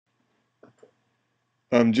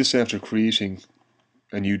I'm just after creating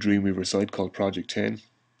a new Dreamweaver site called Project 10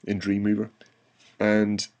 in Dreamweaver,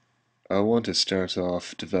 and I want to start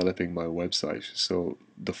off developing my website. So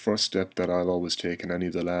the first step that I'll always take in any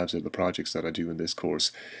of the labs or the projects that I do in this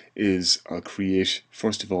course is I'll create,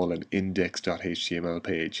 first of all, an index.html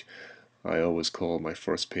page. I always call my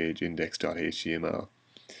first page index.html.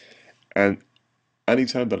 And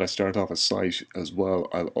anytime that I start off a site as well,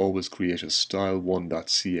 I'll always create a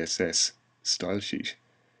style1.css style sheet.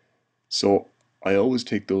 So I always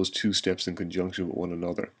take those two steps in conjunction with one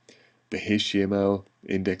another. The HTML,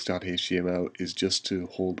 index.html, is just to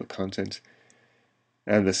hold the content,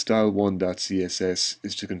 and the style1.css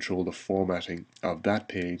is to control the formatting of that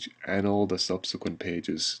page and all the subsequent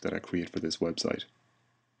pages that I create for this website.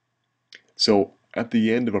 So at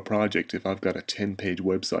the end of a project, if I've got a 10-page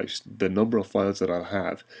website, the number of files that I'll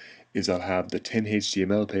have is I'll have the 10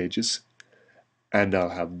 HTML pages and I'll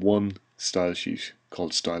have one style sheet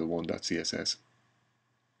called style1.css.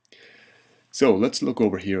 So let's look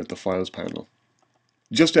over here at the Files panel.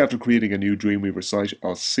 Just after creating a new Dreamweaver site,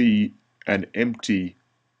 I'll see an empty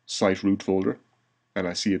site root folder, and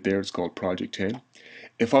I see it there, it's called Project 10.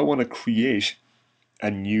 If I want to create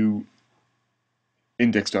a new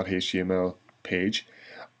index.html page,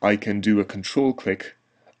 I can do a control click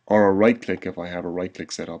or a right click if I have a right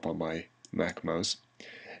click set up on my Mac mouse,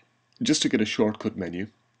 just to get a shortcut menu,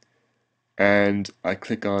 and I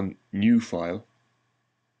click on New File,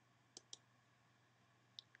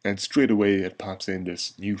 and straight away it pops in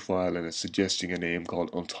this new file and it's suggesting a name called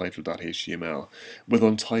Untitled.html with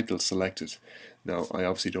Untitled selected. Now I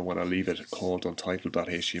obviously don't want to leave it called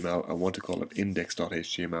Untitled.html, I want to call it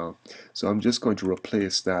index.html, so I'm just going to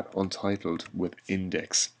replace that Untitled with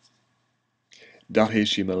index.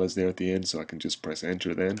 .html is there at the end, so I can just press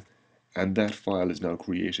enter then, and that file is now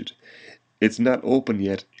created. It's not open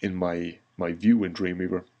yet in my view in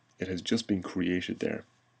Dreamweaver, it has just been created there.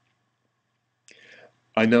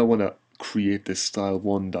 I now want to create this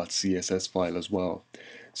style1.css file as well.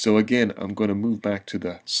 So again, I'm going to move back to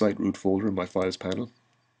the site root folder in my files panel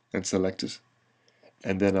and select it.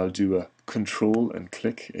 And then I'll do a control and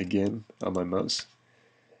click again on my mouse.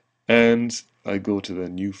 And I go to the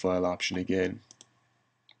new file option again.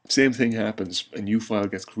 Same thing happens, a new file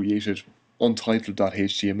gets created.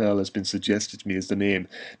 Untitled.html has been suggested to me as the name.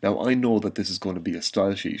 Now I know that this is going to be a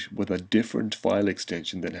style sheet with a different file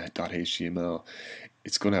extension than .html.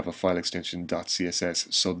 It's going to have a file extension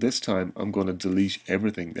 .css. So this time I'm going to delete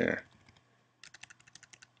everything there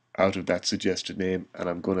out of that suggested name, and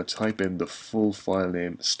I'm going to type in the full file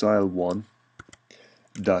name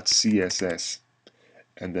style1.css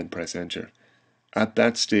and then press enter. At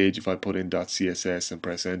that stage, if I put in .css and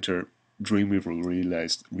press enter, Dreamweaver will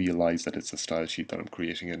realize that it's a style sheet that I'm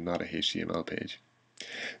creating and not a HTML page.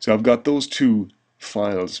 So I've got those two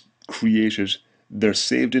files created. They're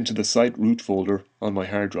saved into the site root folder on my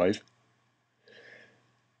hard drive.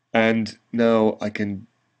 And now I can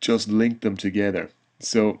just link them together.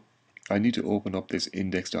 So I need to open up this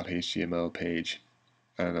index.html page,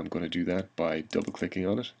 and I'm going to do that by double clicking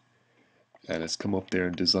on it. And it's come up there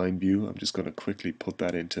in design view. I'm just going to quickly put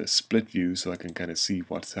that into split view so I can kind of see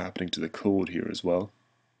what's happening to the code here as well.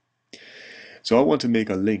 So I want to make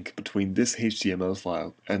a link between this HTML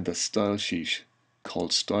file and the style sheet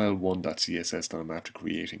called style1.css that I'm after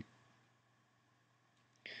creating.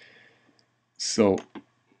 So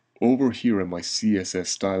over here in my CSS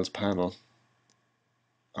styles panel,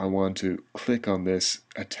 I want to click on this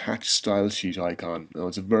attach style sheet icon. Now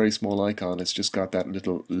it's a very small icon, it's just got that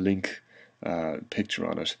little link picture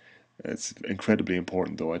on it. It's incredibly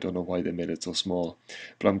important though, I don't know why they made it so small.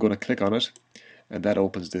 But I'm going to click on it, and that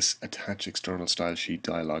opens this attach external style sheet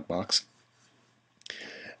dialog box.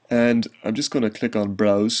 And I'm just going to click on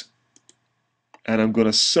browse, and I'm going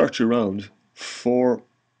to search around for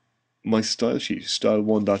my style sheet,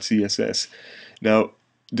 style1.css. Now,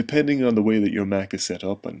 depending on the way that your Mac is set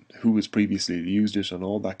up and who has previously used it and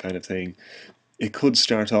all that kind of thing, it could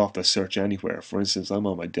start off the search anywhere. For instance, I'm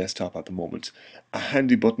on my desktop at the moment. A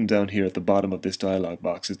handy button down here at the bottom of this dialog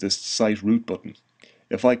box is this site root button.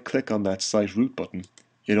 If I click on that site root button,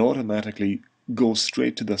 it automatically goes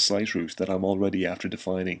straight to the site root that I'm already after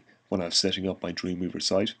defining when I'm setting up my Dreamweaver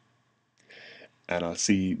site. And I'll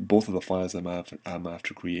see both of the files I'm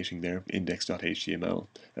after creating there, index.html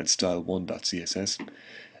and style1.css.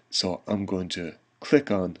 So I'm going to click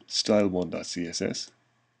on style1.css,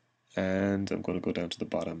 and I'm going to go down to the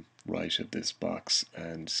bottom right of this box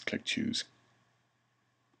and click choose.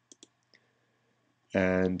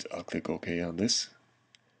 And I'll click OK on this.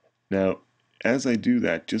 Now, as I do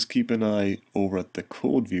that, just keep an eye over at the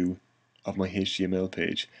code view of my HTML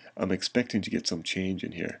page, I'm expecting to get some change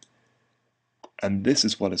in here. And this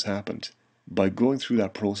is what has happened. By going through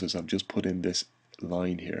that process, I've just put in this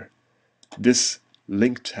line here. This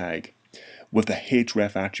link tag with the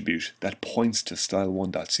href attribute that points to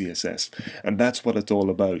style1.css. And that's what it's all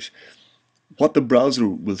about. What the browser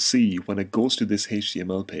will see when it goes to this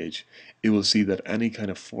HTML page, it will see that any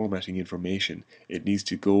kind of formatting information, it needs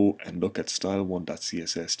to go and look at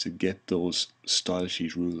style1.css to get those style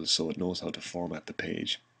sheet rules so it knows how to format the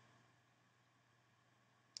page.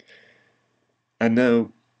 And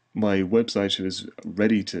now my website is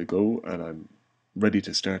ready to go, and I'm ready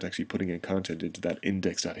to start actually putting in content into that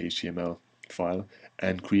index.html file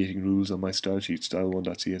and creating rules on my style sheet,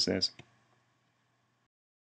 style1.css.